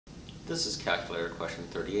This is calculator question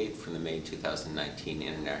 38 from the May 2019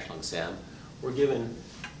 International Exam. We're given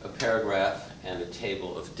a paragraph and a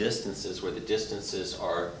table of distances where the distances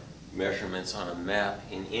are measurements on a map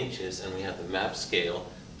in inches, and we have the map scale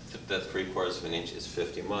that 3/4 of an inch is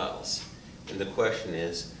 50 miles. And the question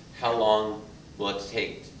is, how long will it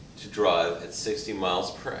take to drive at 60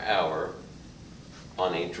 miles per hour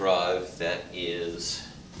on a drive that is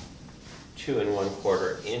 2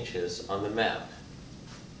 1/4 inches on the map?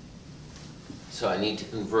 So I need to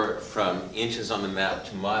convert from inches on the map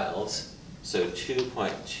to miles. So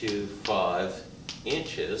 2.25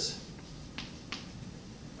 inches.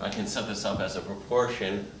 I can set this up as a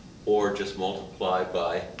proportion or just multiply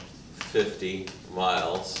by 50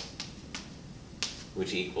 miles,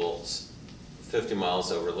 which equals 50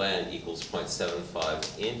 miles over land equals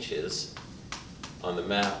 0.75 inches. On the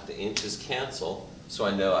map, the inches cancel, so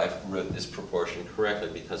I know I've wrote this proportion correctly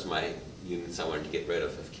because my units I wanted to get rid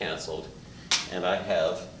of have canceled. And I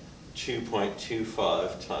have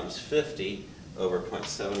 2.25 times 50 over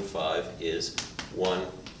 0.75 is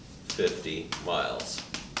 150 miles.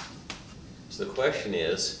 So the question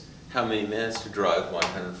is, how many minutes to drive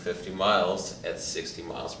 150 miles at 60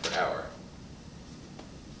 miles per hour?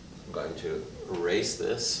 I'm going to erase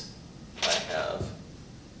this. I have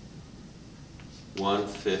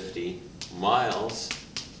 150 miles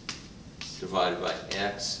divided by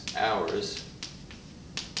x hours,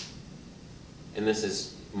 and this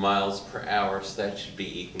is miles per hour, so that should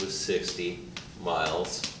be equal to 60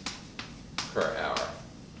 miles per hour.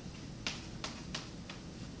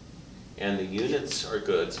 And the units are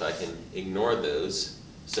good, so I can ignore those.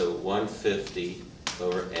 So 150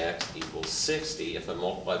 over x equals 60. If I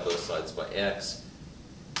multiply both sides by x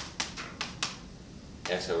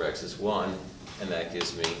over x is 1, and that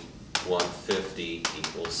gives me 150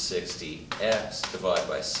 equals 60x divided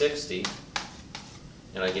by 60.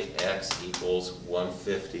 And I get x equals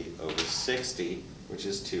 150 over 60, which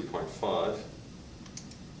is 2.5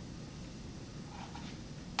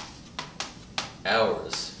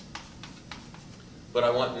 hours. But I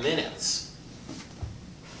want minutes.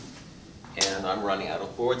 And I'm running out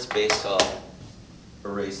of board space, so I'll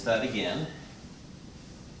erase that again.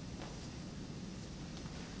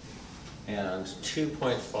 And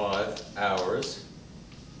 2.5 hours.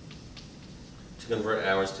 To convert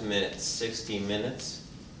hours to minutes, 60 minutes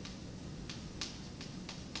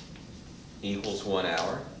equals 1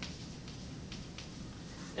 hour,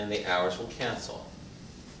 and the hours will cancel.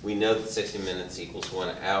 We know that 60 minutes equals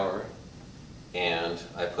 1 hour, and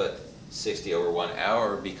I put 60 over 1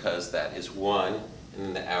 hour because that is 1, and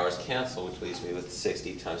then the hours cancel, which leaves me with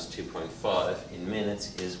 60 times 2.5 in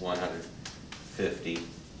minutes is 150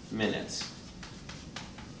 minutes.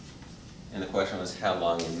 And the question was how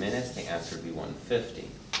long in minutes? The answer would be 150.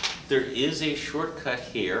 There is a shortcut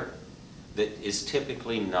here that is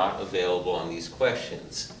typically not available on these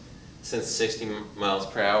questions. Since 60 miles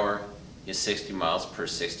per hour is 60 miles per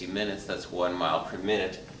 60 minutes, that's 1 mile per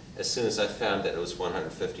minute. As soon as I found that it was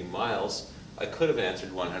 150 miles, I could have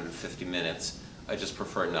answered 150 minutes. I just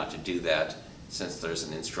prefer not to do that since there's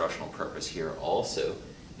an instructional purpose here also,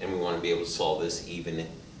 and we want to be able to solve this even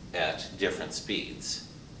at different speeds.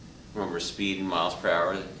 Remember, speed in miles per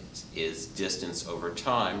hour is distance over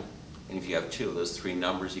time, and if you have two of those three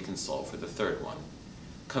numbers, you can solve for the third one.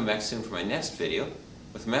 Come back soon for my next video.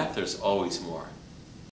 With math, there's always more.